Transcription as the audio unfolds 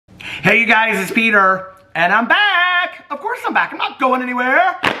Hey you guys, it's Peter, and I'm back. Of course I'm back. I'm not going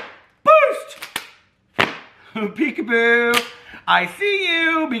anywhere. Boost! Peekaboo. I see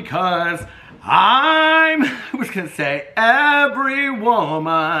you because I was going to say every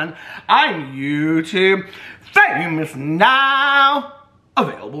woman. I'm YouTube famous now.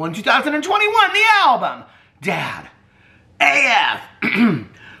 Available in 2021, the album. Dad. AF.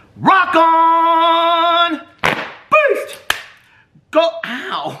 Rock on. Boost. Go,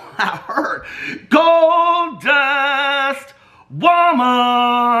 ow, that hurt. Gold Dust Woman.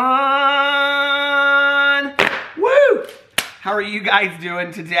 Woo! How are you guys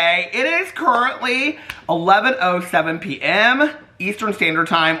doing today? It is currently 11:07 p.m. Eastern Standard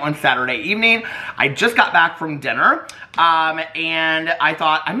Time on Saturday evening. I just got back from dinner, and I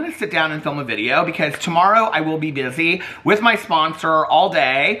thought I'm gonna sit down and film a video because tomorrow I will be busy with my sponsor all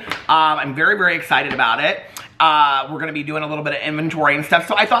day. I'm very, very excited about it. We're gonna be doing a little bit of inventory and stuff,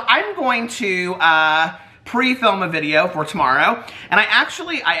 so I thought I'm going to pre-film a video for tomorrow. And I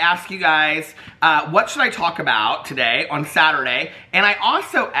asked you guys, what should I talk about today on Saturday? And I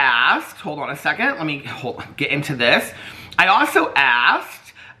also asked, hold on a second, let me get into this. I also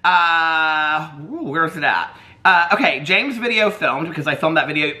asked, where's it at? Okay, James video filmed, because I filmed that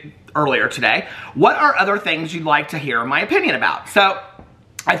video earlier today. What are other things you'd like to hear my opinion about? So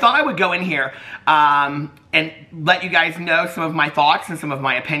I thought I would go in here and let you guys know some of my thoughts and some of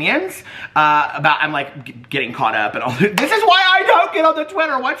my opinions about, I'm like getting caught up and all this. This is why I don't get on the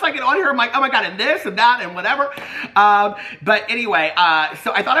Twitter. Once I get on here, I'm like, oh my God, and this and that and whatever. But anyway,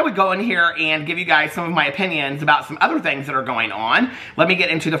 so I thought I would go in here and give you guys some of my opinions about some other things that are going on. Let me get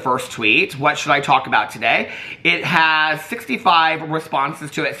into the first tweet. What should I talk about today? It has 65 responses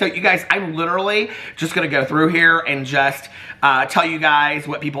to it. So you guys, I'm literally just gonna go through here and just tell you guys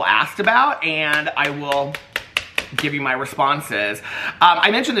what people asked about, and I will give you my responses.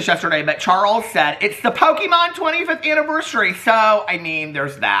 I mentioned this yesterday, but Charles said, it's the Pokemon 25th anniversary. So, I mean,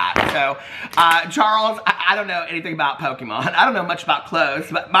 there's that. So, Charles, I don't know anything about Pokemon. I don't know much about clothes,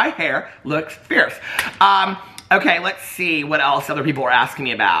 but my hair looks fierce. Okay, let's see what else other people are asking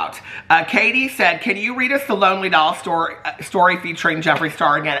me about. Katie said, can you read us the Lonely Doll story featuring Jeffree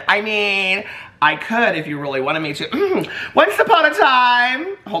Star again? I mean, I could if you really wanted me to. Once upon a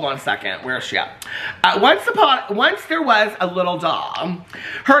time, hold on a second, where is she at? Once there was a little doll.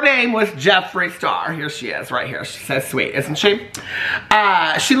 Her name was Jeffree Star. Here she is, right here. She's so sweet, isn't she?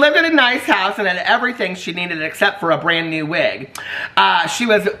 She lived in a nice house and had everything she needed except for a brand new wig. She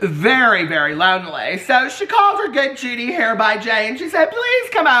was very, very lonely, so she called her good Judy here by Jay and she said, please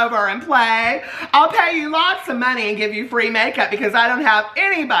come over and play. I'll pay you lots of money and give you free makeup because I don't have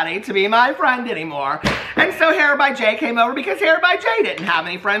anybody to be my friend anymore. And so Hair by Jay came over because Hair by Jay didn't have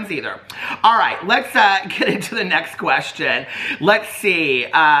any friends either. All right, let's get into the next question. Let's see.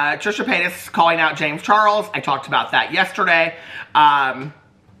 Trisha Paytas calling out James Charles. I talked about that yesterday.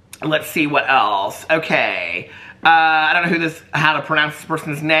 Let's see what else. Okay. I don't know how to pronounce this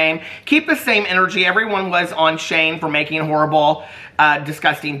person's name. Keep the same energy. Everyone was on Shane for making horrible,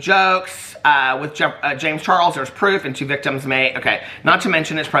 disgusting jokes. With James Charles, there's proof and 2 victims may, okay, not to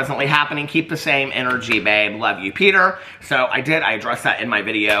mention it's presently happening. Keep the same energy, babe. Love you, Peter. So I addressed that in my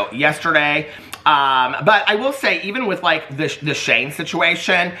video yesterday. But I will say, even with like the Shane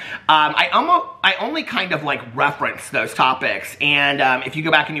situation, I only kind of like reference those topics. And if you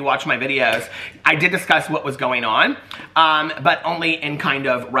go back and you watch my videos, I did discuss what was going on, but only in kind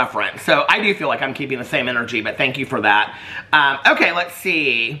of reference. So I do feel like I'm keeping the same energy, but thank you for that. Okay, let's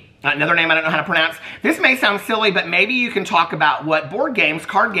see. Another name I don't know how to pronounce. This may sound silly, but maybe you can talk about what board games,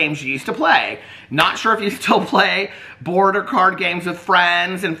 card games you used to play. Not sure if you still play board or card games with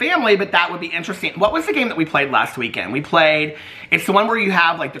friends and family, but that would be interesting. What was the game that we played last weekend? We played, it's the one where you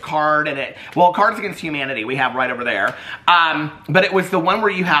have like the card and it, well, Cards Against Humanity we have right over there. But it was the one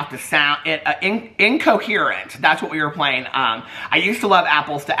where you have to sound, incoherent. That's what we were playing. I used to love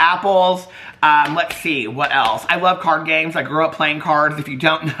Apples to Apples. Let's see, what else? I love card games. I grew up playing cards, if you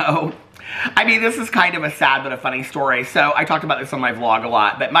don't know. I mean, this is kind of a sad but a funny story. So I talked about this on my vlog a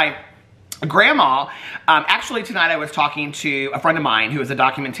lot, but my grandma, actually tonight I was talking to a friend of mine who is a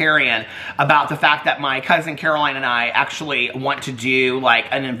documentarian about the fact that my cousin Caroline and I actually want to do like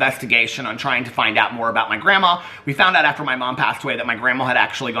an investigation on trying to find out more about my grandma. We found out after my mom passed away that my grandma had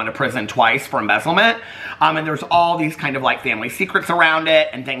actually gone to prison twice for embezzlement. And there's all these kind of like family secrets around it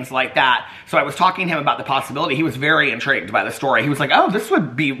and things like that. So I was talking to him about the possibility. He was very intrigued by the story. He was like, oh, this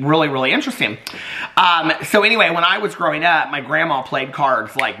would be really, really interesting. So anyway, when I was growing up, my grandma played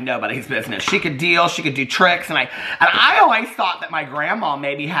cards like nobody's business. business. She could deal, she could do tricks, and I always thought that my grandma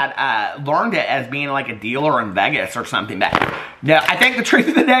maybe had learned it as being like a dealer in Vegas or something. But no, I think the truth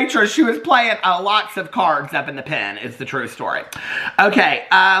of the nature is she was playing lots of cards up in the pen is the true story. Okay,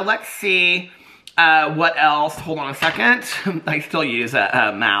 let's see. What else? Hold on a second. I still use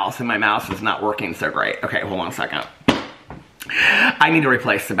a mouse, and my mouse is not working so great. Okay, hold on a second. I need to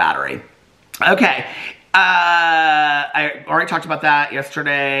replace the battery. Okay. I already talked about that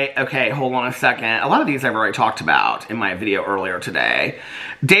yesterday. Okay, hold on a second. A lot of these I've already talked about in my video earlier today.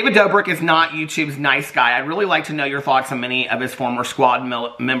 David Dobrik is not YouTube's nice guy. I'd really like to know your thoughts on many of his former squad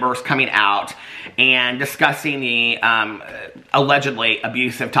members coming out and discussing the allegedly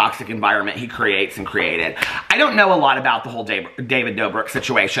abusive, toxic environment he creates and created. I don't know a lot about the whole David Dobrik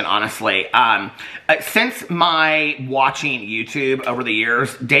situation, honestly. Since my watching YouTube over the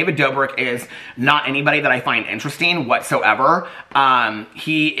years, David Dobrik is not anybody that I find interesting whatsoever.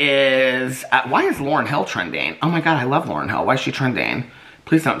 He is... why is Lauryn Hill trending? Oh my god, I love Lauryn Hill. Why is she trending?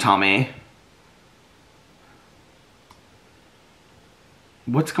 Please don't tell me.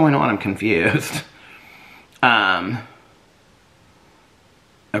 What's going on? I'm confused. Okay,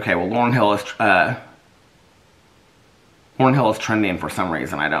 well, Lauryn Hill is trending for some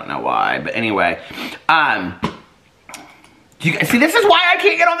reason. I don't know why. But anyway, you guys, see, this is why I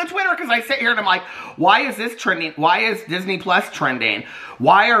can't get on the Twitter, because I sit here and I'm like, why is this trending? Why is Disney Plus trending?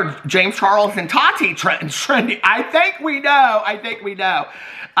 Why are James Charles and Tati trending? I think we know. I think we know.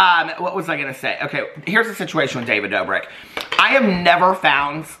 What was I going to say? Okay, here's the situation with David Dobrik. I have never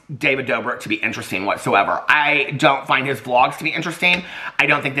found David Dobrik to be interesting whatsoever. I don't find his vlogs to be interesting. I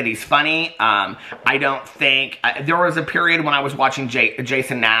don't think that he's funny. I don't think... there was a period when I was watching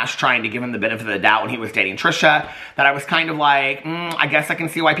Jason Nash trying to give him the benefit of the doubt when he was dating Trisha that I was kind of like, I guess I can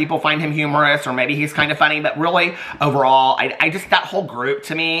see why people find him humorous, or maybe he's kind of funny. But really, overall, I just... that whole group,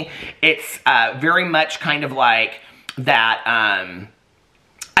 to me, it's very much kind of like that...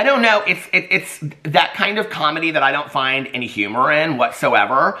 I don't know, it's that kind of comedy that I don't find any humor in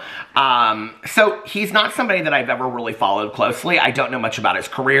whatsoever. So he's not somebody that I've ever really followed closely. I don't know much about his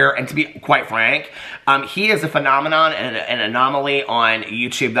career, and to be quite frank, he is a phenomenon and an anomaly on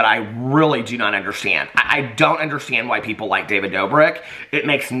YouTube that I really do not understand. I don't understand why people like David Dobrik. It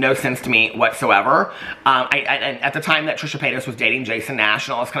makes no sense to me whatsoever. And at the time that Trisha Paytas was dating Jason Nash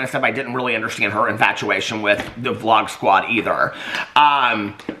and all this kind of stuff, I didn't really understand her infatuation with the Vlog Squad either.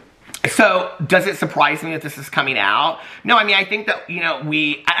 So, does it surprise me that this is coming out? No, I mean, I think that, you know,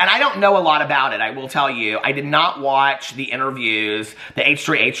 and I don't know a lot about it, I will tell you. I did not watch the interviews, the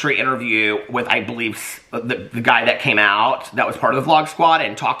H3 interview with, I believe, the guy that came out, that was part of the Vlog Squad,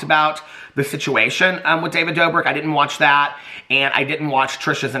 and talked about the situation with David Dobrik. I didn't watch that, and I didn't watch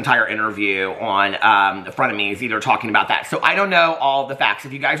Trisha's entire interview on Frenemies either, talking about that. So, I don't know all the facts.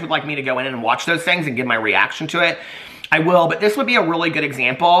 If you guys would like me to go in and watch those things and give my reaction to it, I will, but this would be a really good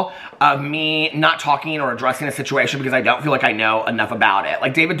example of me not talking or addressing a situation because I don't feel like I know enough about it.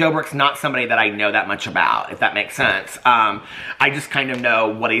 Like, David Dobrik's not somebody that I know that much about, if that makes sense. I just kind of know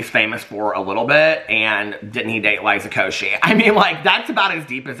what he's famous for a little bit, and didn't he date Liza Koshy? I mean, like, that's about as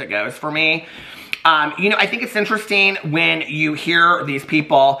deep as it goes for me. You know, I think it's interesting when you hear these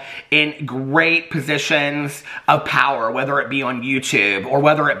people in great positions of power, whether it be on YouTube or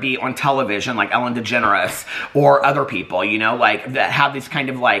whether it be on television, like Ellen DeGeneres or other people, you know, like, that have these kind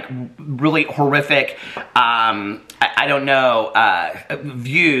of, like, really horrific, I don't know,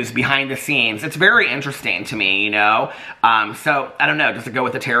 views behind the scenes. It's very interesting to me, you know? So, I don't know, does it go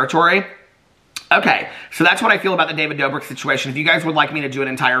with the territory? Okay, so that's what I feel about the David Dobrik situation. If you guys would like me to do an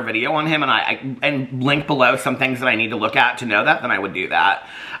entire video on him, and link below some things that I need to look at to know that, then I would do that.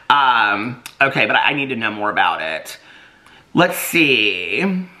 Okay, but I need to know more about it. Let's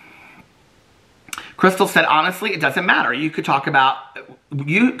see. Crystal said, honestly, it doesn't matter. You could talk about,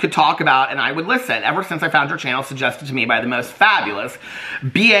 and I would listen. Ever since I found your channel suggested to me by the most fabulous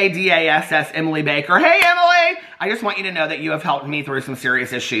BADASS Emily Baker. Hey, Emily! I just want you to know that you have helped me through some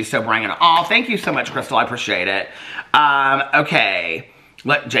serious issues, so bring it on. Oh, thank you so much, Crystal. I appreciate it. Okay.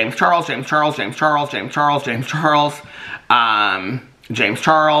 James Charles.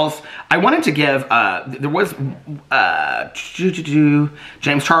 I wanted to give, there was,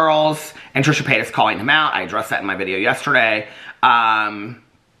 James Charles and Trisha Paytas calling him out. I addressed that in my video yesterday.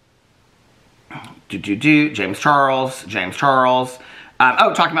 James Charles.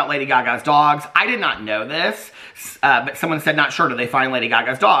 Oh, talking about Lady Gaga's dogs. I did not know this, but someone said, not sure, did they find Lady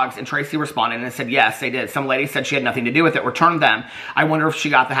Gaga's dogs? And Tracy responded and said, yes, they did. Some lady said she had nothing to do with it, returned them. I wonder if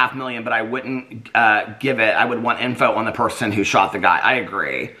she got the $500,000, but I wouldn't give it. I would want info on the person who shot the guy. I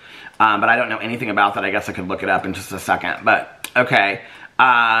agree. But I don't know anything about that. I guess I could look it up in just a second. But, okay.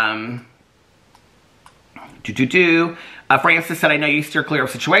 Francis said, I know you steer clear of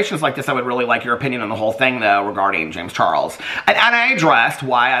situations like this. I would really like your opinion on the whole thing, though, regarding James Charles. And I addressed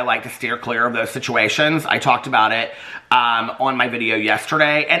why I like to steer clear of those situations. I talked about it on my video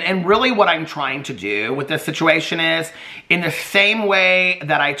yesterday. And really what I'm trying to do with this situation is, in the same way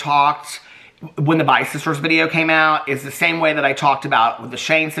that I talked when the Bi Sisters video came out, is the same way that I talked about with the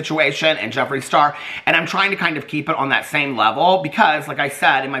Shane situation and Jeffree Star. And I'm trying to kind of keep it on that same level because, like I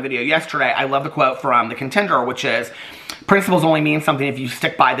said in my video yesterday, I love the quote from The Contender, which is, principles only mean something if you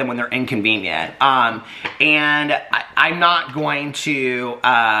stick by them when they're inconvenient. And I'm not going to,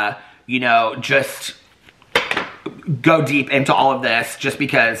 you know, just go deep into all of this just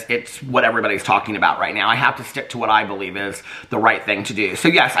because it's what everybody's talking about right now. I have to stick to what I believe is the right thing to do. So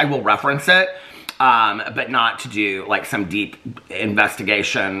yes, I will reference it, but not to do like some deep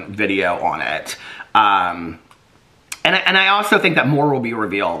investigation video on it. And I also think that more will be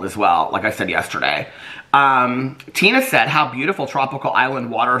revealed as well, like I said yesterday. Tina said, how beautiful tropical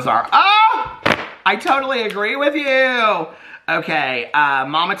island waters are. Oh, I totally agree with you. Okay,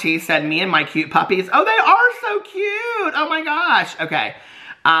 Mama T said, me and my cute puppies. Oh, they are so cute. Oh my gosh. Okay.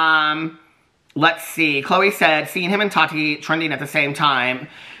 Let's see. Chloe said, seeing him and Tati trending at the same time,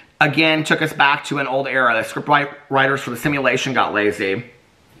 again, took us back to an old era. The script writers for the simulation got lazy.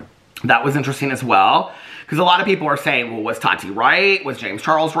 That was interesting as well. Because a lot of people are saying, well, was Tati right? Was James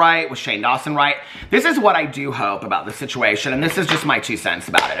Charles right? Was Shane Dawson right? This is what I do hope about the situation, and this is just my 2 cents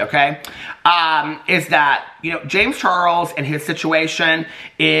about it, okay? Is that, you know, James Charles and his situation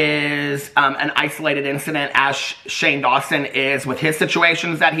is an isolated incident, as Shane Dawson is with his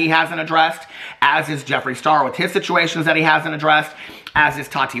situations that he hasn't addressed, as is Jeffree Star with his situations that he hasn't addressed, as is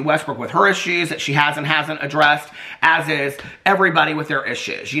Tati Westbrook with her issues that she hasn't addressed, as is everybody with their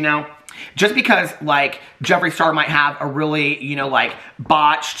issues, you know? Just because, like, Jeffree Star might have a really, you know, like,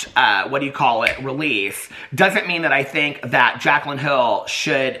 botched, release, doesn't mean that I think that Jaclyn Hill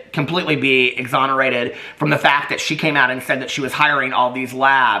should completely be exonerated from the fact that she came out and said that she was hiring all these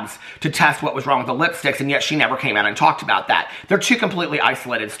labs to test what was wrong with the lipsticks, and yet she never came out and talked about that. They're 2 completely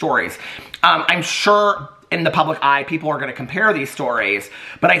isolated stories. I'm sure in the public eye, people are going to compare these stories,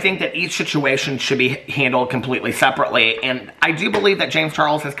 but I think that each situation should be handled completely separately, and I do believe that James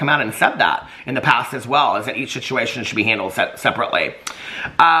Charles has come out and said that in the past as well, is that each situation should be handled separately.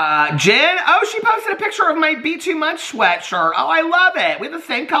 Jen, oh, she posted a picture of my Be Too Much sweatshirt. Oh, I love it. We have the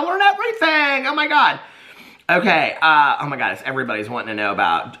same color and everything. Oh my God. Okay, oh my God, everybody's wanting to know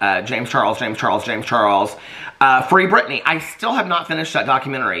about James Charles. Free Britney. I still have not finished that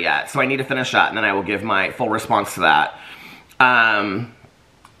documentary yet, so I need to finish that, and then I will give my full response to that.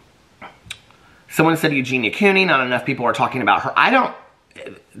 Someone said Eugenia Cooney. Not enough people are talking about her.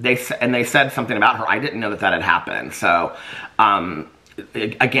 They said something about her. I didn't know that had happened, so,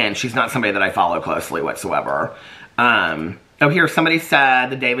 again, she's not somebody that I follow closely whatsoever. Oh, here, somebody said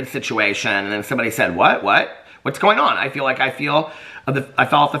the David situation, and then somebody said, what? What's going on? I feel I fell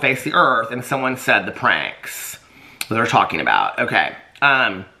off the face of the earth, and someone said the pranks that they're talking about. Okay.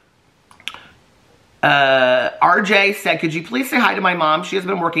 RJ said, could you please say hi to my mom? She has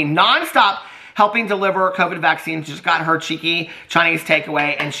been working nonstop helping deliver COVID vaccines. Just got her cheeky Chinese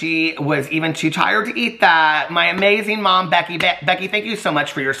takeaway, and she was even too tired to eat that. My amazing mom, Becky. Becky, thank you so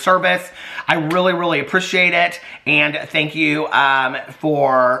much for your service. I really, really appreciate it, and thank you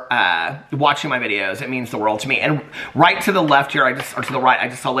for watching my videos. It means the world to me. And right to the left here, or to the right, I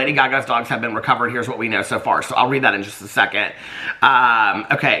just saw Lady Gaga's dogs have been recovered. Here's what we know so far. So I'll read that in just a second.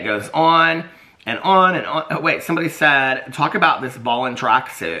 Okay, it goes on. And on and on. Oh, wait, somebody said, talk about this ball and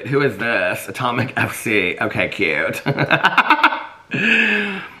tracksuit. Who is this? Atomic FC. Okay, cute.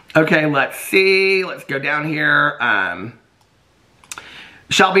 Okay, let's see. Let's go down here.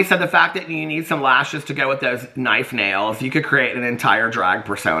 Shelby said the fact that you need some lashes to go with those knife nails, you could create an entire drag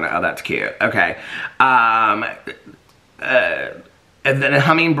persona. Oh, that's cute. Okay. And then a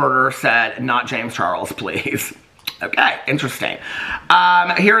Hummingburger said, not James Charles, please. Okay, interesting.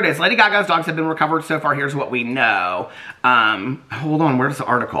 Here it is. Lady Gaga's dogs have been recovered so far. Here's what we know. Hold on, where's the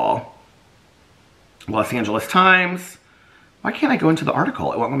article? Los Angeles Times. Why can't I go into the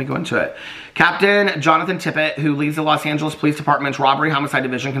article? It won't let me go into it. Captain Jonathan Tippett, who leads the Los Angeles Police Department's Robbery Homicide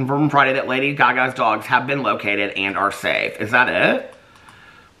Division, confirmed Friday that Lady Gaga's dogs have been located and are safe. Is that it?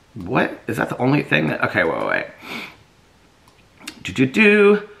 What? Is that the only thing that... Okay, wait.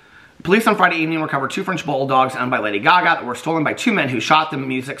 Police on Friday evening recovered 2 French bulldogs owned by Lady Gaga that were stolen by 2 men who shot the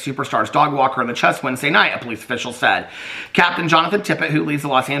music superstar's dog walker in the chest Wednesday night, a police official said. Captain Jonathan Tippett, who leads the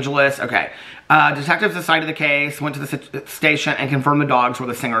Los Angeles... Okay. Detectives assigned to the case went to the station and confirmed the dogs were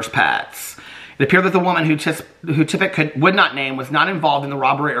the singer's pets. It appeared that the woman who Tipik would not name was not involved in the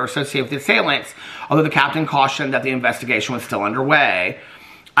robbery or associated with the assailants, although the captain cautioned that the investigation was still underway.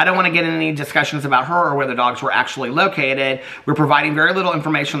 I don't want to get into any discussions about her or where the dogs were actually located. We're providing very little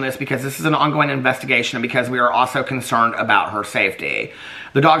information on this because this is an ongoing investigation and because we are also concerned about her safety.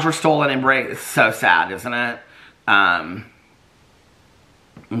 The dogs were stolen and it's so sad, isn't it?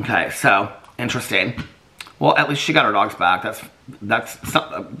 Okay, so interesting. Well, at least she got her dogs back. That's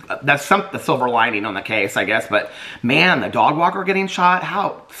the silver lining on the case, I guess. But man, the dog walker getting shot,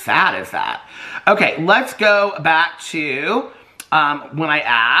 how sad is that? Okay, let's go back to when I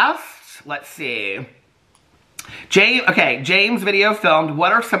asked, let's see. James video filmed,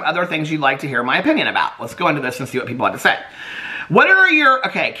 what are some other things you'd like to hear my opinion about? Let's go into this and see what people had to say.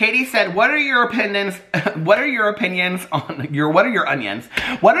 Katie said, what are your opinions on what are your opinions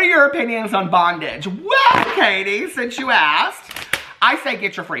on bondage? Well, Katie, since you asked, I say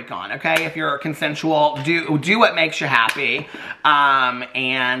get your freak on, okay? If you're consensual, do what makes you happy.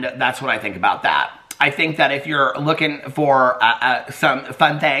 And that's what I think about that. I think that if you're looking for some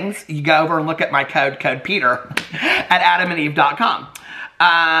fun things, you go over and look at my code Peter at adamandeve.com.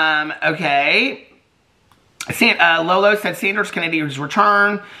 Okay. Lolo said Sanders Kennedy's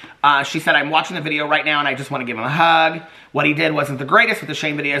return. She said, I'm watching the video right now and I just want to give him a hug. What he did wasn't the greatest with the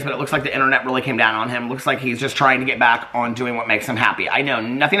shame videos, but it looks like the internet really came down on him. Looks like he's just trying to get back on doing what makes him happy. I know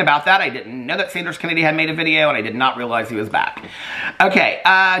nothing about that. I didn't know that Sanders Kennedy had made a video and I did not realize he was back. Okay,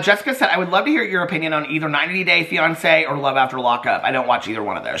 Jessica said, I would love to hear your opinion on either 90 Day Fiancé or Love After Lockup. I don't watch either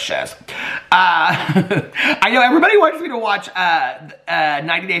one of those shows. I know everybody wants me to watch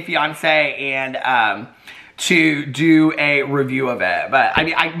 90 Day Fiancé and to do a review of it. But I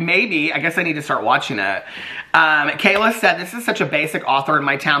mean, I guess I need to start watching it. Kayla said, this is such a basic author in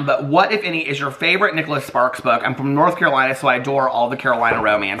my town, but what, if any, is your favorite Nicholas Sparks book? I'm from North Carolina, so I adore all the Carolina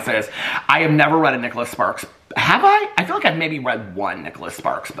romances. I have never read a Nicholas Sparks. Have I? I feel like I've maybe read one Nicholas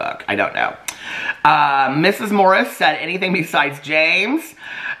Sparks book. I don't know. Mrs. Morris said, anything besides James?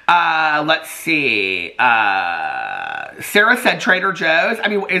 Let's see. Sarah said Trader Joe's. I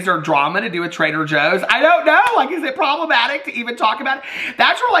mean, is there drama to do with Trader Joe's? I don't know. Like, is it problematic to even talk about it?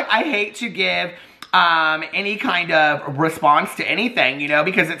 That's where, like, I hate to give any kind of response to anything, you know,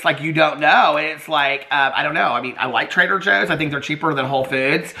 because it's like you don't know. And it's like, I don't know. I mean, I like Trader Joe's. I think they're cheaper than Whole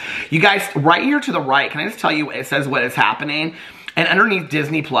Foods. You guys, right here to the right, can I just tell you, it says what is happening? And underneath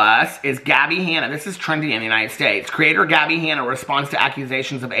Disney Plus is Gabbie Hanna. This is trending in the United States. Creator Gabbie Hanna responds to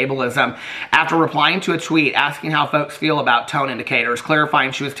accusations of ableism after replying to a tweet asking how folks feel about tone indicators,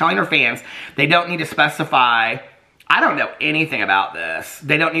 clarifying she was telling her fans they don't need to specify. I don't know anything about this.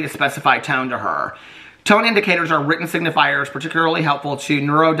 They don't need to specify tone to her. Tone indicators are written signifiers particularly helpful to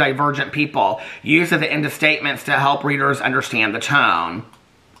neurodivergent people, used at the end of statements to help readers understand the tone.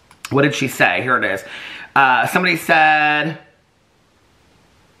 What did she say? Here it is. Somebody said...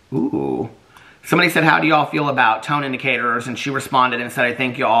 Ooh. Somebody said, how do y'all feel about tone indicators? And she responded and said, I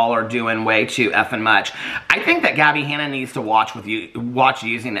think y'all are doing way too effing much. I think that Gabbie Hanna needs to watch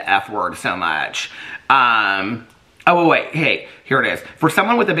using the F word so much. Oh, wait. Hey, here it is. For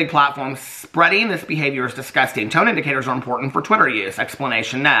someone with a big platform, spreading this behavior is disgusting. Tone indicators are important for Twitter use.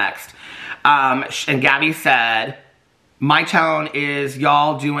 Explanation next. And Gabbie said, my tone is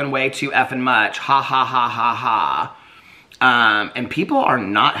y'all doing way too effing much. Ha, ha, ha, ha, ha. And people are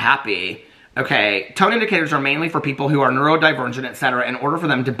not happy. Okay, tone indicators are mainly for people who are neurodivergent, etc., in order for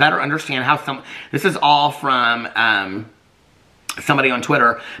them to better understand how this is all from somebody on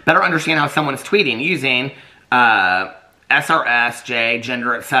Twitter, better understand how someone's tweeting using SRS, J,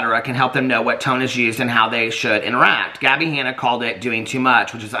 gender, etc., can help them know what tone is used and how they should interact. Gabbie Hanna called it doing too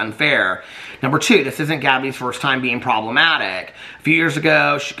much, which is unfair. Number 2, this isn't Gabbie's first time being problematic. A few years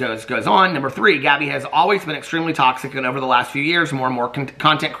ago, she goes on. Number 3, Gabbie has always been extremely toxic, and over the last few years, more and more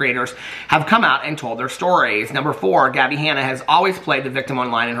content creators have come out and told their stories. Number 4, Gabbie Hanna has always played the victim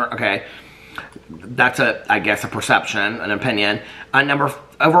online in her... Okay, that's I guess, a perception, an opinion.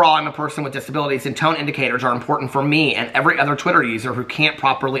 Overall, I'm a person with disabilities, and tone indicators are important for me and every other Twitter user who can't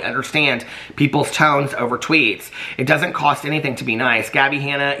properly understand people's tones over tweets. It doesn't cost anything to be nice. Gabbie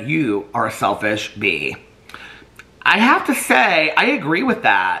Hanna, you are a selfish bee. I have to say, I agree with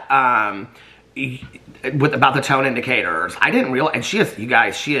that. About the tone indicators. I didn't realize, and she is, you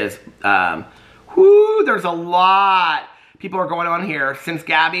guys, she is, there's a lot. People are going on here. Since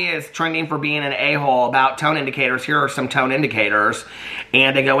Gabbie is trending for being an a-hole about tone indicators, here are some tone indicators.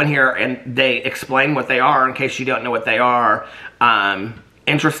 And they go in here and they explain what they are in case you don't know what they are.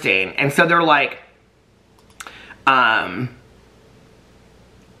 Interesting. And so they're like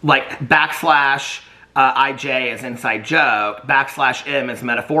backslash IJ is inside joke, \M is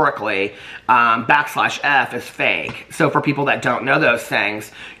metaphorically, \F is fake. So for people that don't know those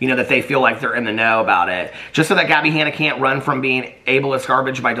things, you know, that they feel like they're in the know about it. Just so that Gabbie Hanna can't run from being ableist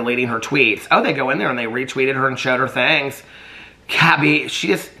garbage by deleting her tweets. Oh, they go in there and they retweeted her and showed her things. Gabbie, she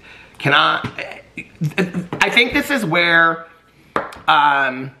just cannot. I think this is where,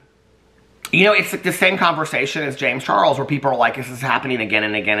 you know, it's like the same conversation as James Charles, where people are like, this is happening again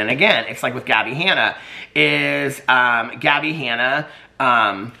and again and again. It's like with Gabbie Hanna. Is Gabbie Hanna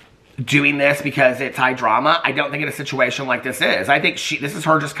doing this because it's high drama? I don't think in a situation like this is. I think this is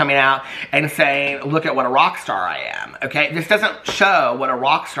her just coming out and saying, look at what a rock star I am, okay? This doesn't show what a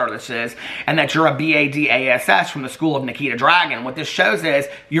rock star this is, and that you're a BADASS from the school of Nikita Dragon. What this shows is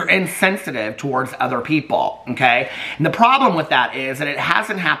you're insensitive towards other people, okay? And the problem with that is that it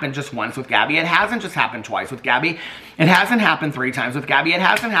hasn't happened just once with Gabbie. It hasn't just happened twice with Gabbie. It hasn't happened 3 times with Gabbie. It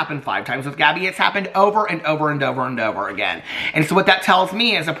hasn't happened 5 times with Gabbie. It's happened over and over and over and over again. And so what that tells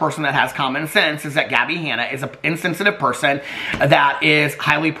me as a person that has common sense is that Gabbie Hanna is an insensitive person that is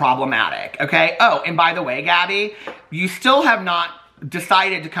highly problematic, okay? Oh, and by the way, Gabbie, you still have not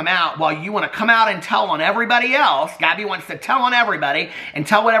decided to come out while you want to come out and tell on everybody else. Gabbie wants to tell on everybody and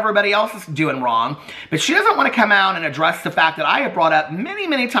tell what everybody else is doing wrong, but she doesn't want to come out and address the fact that I have brought up many,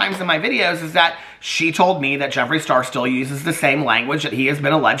 many times in my videos, is that she told me that Jeffree Star still uses the same language that he has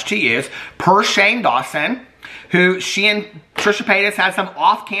been alleged to use, per Shane Dawson, who she and Trisha Paytas had some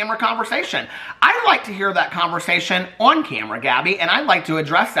off-camera conversation. I'd like to hear that conversation on camera, Gabbie, and I'd like to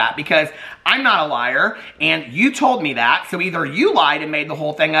address that, because I'm not a liar, and you told me that, so either you lied and made the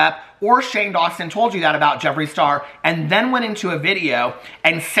whole thing up, or Shane Dawson told you that about Jeffree Star, and then went into a video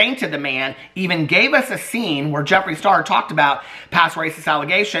and sainted the man, even gave us a scene where Jeffree Star talked about past racist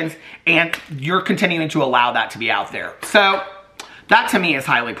allegations, and you're continuing to allow that to be out there. So that to me is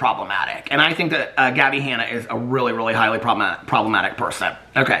highly problematic, and I think that Gabbie Hanna is a really, really highly problematic person.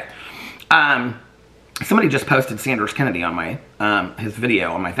 Okay. Somebody just posted Sanders Kennedy on my, his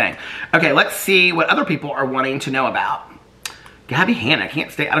video on my thing. Okay, let's see what other people are wanting to know about. Gabbie Hanna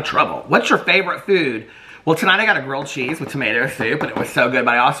can't stay out of trouble. What's your favorite food? Well, tonight I got a grilled cheese with tomato soup, and it was so good,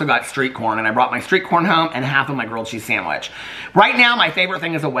 but I also got street corn, and I brought my street corn home and half of my grilled cheese sandwich. Right now, my favorite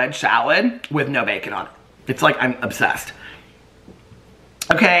thing is a wedge salad with no bacon on it. It's like I'm obsessed.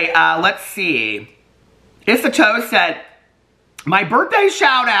 Okay, let's see. Issa Toe said, my birthday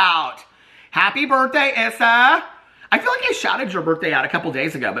shout out. Happy birthday, Issa. I feel like I shouted your birthday out a couple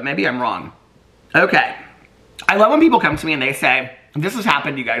days ago, but maybe I'm wrong. Okay. I love when people come to me and they say, this has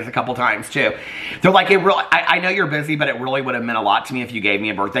happened to you guys a couple times too. They're like, I know you're busy, but it really would have meant a lot to me if you gave me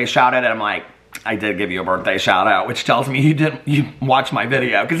a birthday shout out. And I'm like, I did give you a birthday shout out, which tells me you watched my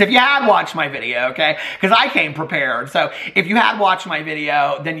video. Because if you had watched my video, okay, because I came prepared. So if you had watched my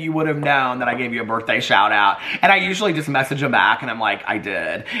video, then you would have known that I gave you a birthday shout out. And I usually just message them back and I'm like, I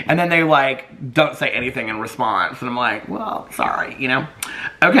did. And then they like, don't say anything in response. And I'm like, well, sorry, you know.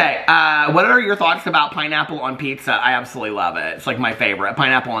 Okay, what are your thoughts about pineapple on pizza? I absolutely love it. It's like my favorite,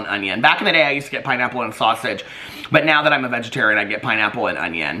 pineapple and onion. Back in the day, I used to get pineapple and sausage. But now that I'm a vegetarian, I get pineapple and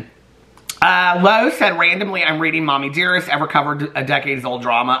onion. Lowe said, randomly, I'm reading Mommy Dearest. Ever covered a decades-old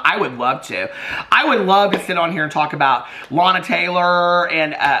drama? I would love to. I would love to sit on here and talk about Lana Taylor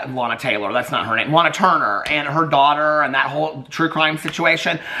and, Lana Taylor, that's not her name, Lana Turner and her daughter and that whole true crime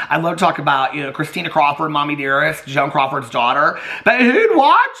situation. I'd love to talk about, you know, Christina Crawford, Mommy Dearest, Joan Crawford's daughter. But who'd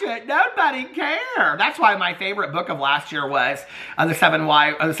watch it? Nobody cared. That's why my favorite book of last year was The Seven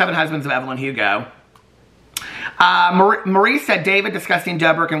Husbands of Evelyn Hugo. Marie said, David discussing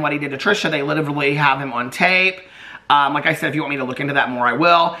Dobrik and what he did to Trisha. They literally have him on tape. Like I said, if you want me to look into that more, I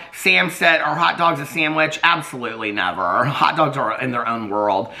will. Sam said, are hot dogs a sandwich? Absolutely never. Hot dogs are in their own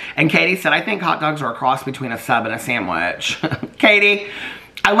world. And Katie said, I think hot dogs are a cross between a sub and a sandwich. Katie,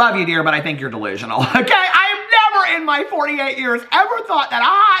 I love you, dear, but I think you're delusional. Okay? I have never in my 48 years ever thought that a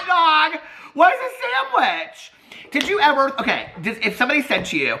hot dog was a sandwich. Did you ever, okay, if somebody said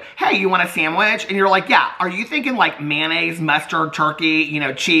to you, hey, you want a sandwich? And you're like, yeah, are you thinking like mayonnaise, mustard, turkey, you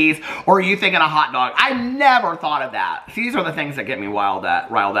know, cheese, or are you thinking a hot dog? I never thought of that. These are the things that get me riled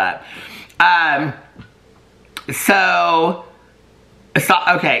up.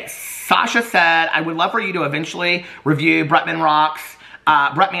 Okay, Sasha said, I would love for you to eventually review Bretman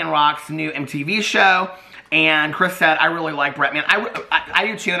Rock's new MTV show. And Chris said, I really like Bretman. I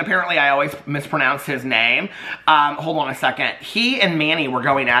do too, and apparently I always mispronounce his name. Hold on a second. He and Manny were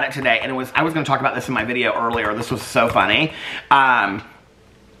going at it today, and I was going to talk about this in my video earlier. This was so funny. I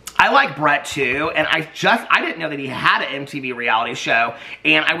like Brett too, and I didn't know that he had an MTV reality show,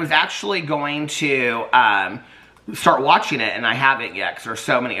 and I was actually going to start watching it, and I haven't yet because there's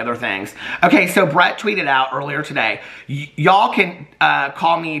so many other things. Okay, so Brett tweeted out earlier today, y'all can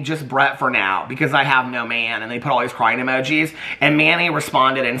call me just Brett for now because I have no man, and they put all these crying emojis, and Manny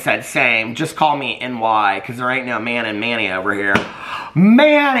responded and said, same, just call me NY because there ain't no man and Manny over here.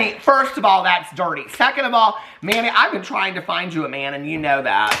 Manny, first of all, that's dirty. Second of all, Manny, I've been trying to find you a man, and you know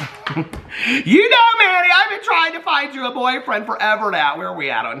that. You know, Manny, I've been trying to find you a boyfriend forever now. Where are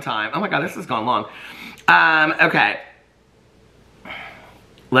we at on time? Oh my God, this has gone long. Okay.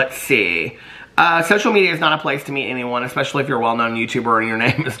 Let's see. Social media is not a place to meet anyone, especially if you're a well-known YouTuber and your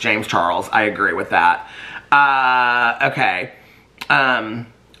name is James Charles. I agree with that. Okay.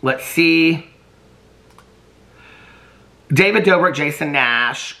 Let's see. David Dobrik, Jason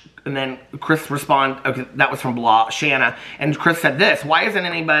Nash, and then Chris responded, okay, that was from Shanna, and Chris said this, why isn't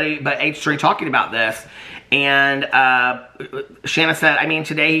anybody but H3 talking about this? And Shanna said, I mean,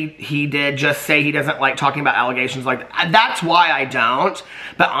 today he did just say he doesn't like talking about allegations like that. That's why I don't.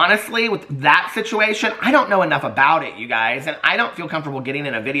 But honestly, with that situation, I don't know enough about it, you guys. And I don't feel comfortable getting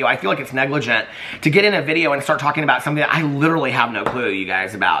in a video. I feel like it's negligent to get in a video and start talking about something that I literally have no clue, you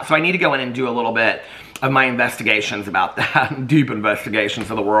guys, about. So I need to go in and do a little bit of my investigations about that, deep investigations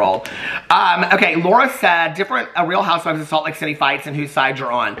of the world. Okay, Laura said, different Real Housewives of Salt Lake City fights and whose side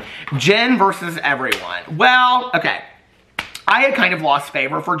you're on. Jen versus everyone. Well, okay. I had kind of lost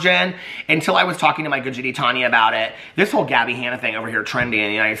favor for Jen until I was talking to my good Judy Tanya about it. This whole Gabbie Hanna thing over here trending in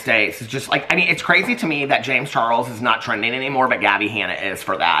the United States is just like, I mean, it's crazy to me that James Charles is not trending anymore, but Gabbie Hanna is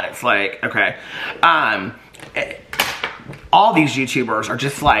for that. It's like, okay. All these YouTubers are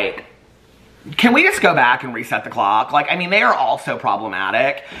just like, can we just go back and reset the clock? Like, I mean, they are all so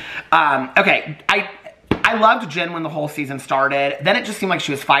problematic. Okay, I loved Jen when the whole season started. Then it just seemed like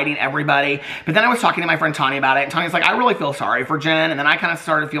she was fighting everybody. But then I was talking to my friend Tanya about it, and Tanya's like, I really feel sorry for Jen. And then I kind of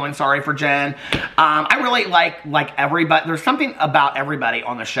started feeling sorry for Jen. I really like everybody. There's something about everybody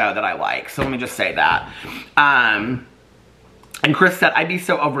on the show that I like. So let me just say that. And Chris said, I'd be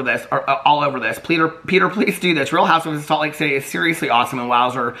so over this, or all over this. Peter, please do this. Real Housewives of Salt Lake City is seriously awesome, and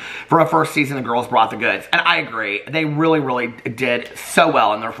wowzer, for a first season, the girls brought the goods. And I agree. They really, really did so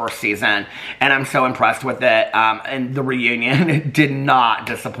well in their first season, and I'm so impressed with it. And the reunion did not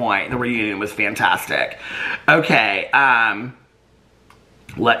disappoint. The reunion was fantastic. Okay,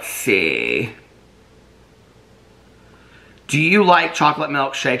 let's see. Do you like chocolate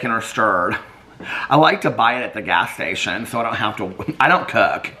milk shaken or stirred? I like to buy it at the gas station, so I don't have to, I don't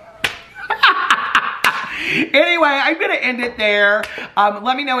cook. Anyway, I'm going to end it there.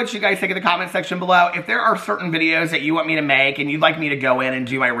 Let me know what you guys think in the comment section below. If there are certain videos that you want me to make and you'd like me to go in and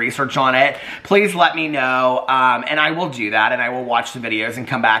do my research on it, please let me know, and I will do that, and I will watch the videos and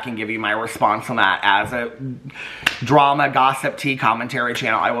come back and give you my response on that. As a drama, gossip, tea commentary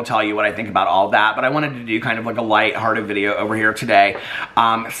channel, I will tell you what I think about all of that, but I wanted to do kind of like a light-hearted video over here today.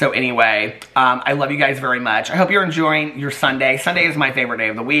 So anyway, I love you guys very much. I hope you're enjoying your Sunday. Sunday is my favorite day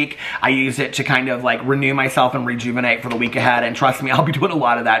of the week. I use it to kind of like renew myself and rejuvenate for the week ahead, and trust me, I'll be doing a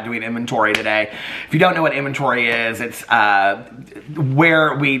lot of that, doing inventory today. If you don't know what inventory is, it's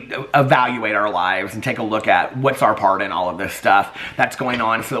where we evaluate our lives and take a look at what's our part in all of this stuff that's going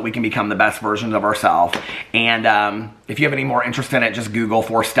on so that we can become the best versions of ourselves. And if you have any more interest in it, just Google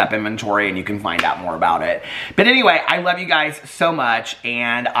 4-step inventory and you can find out more about it. But anyway, I love you guys so much,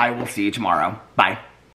 and I will see you tomorrow. Bye.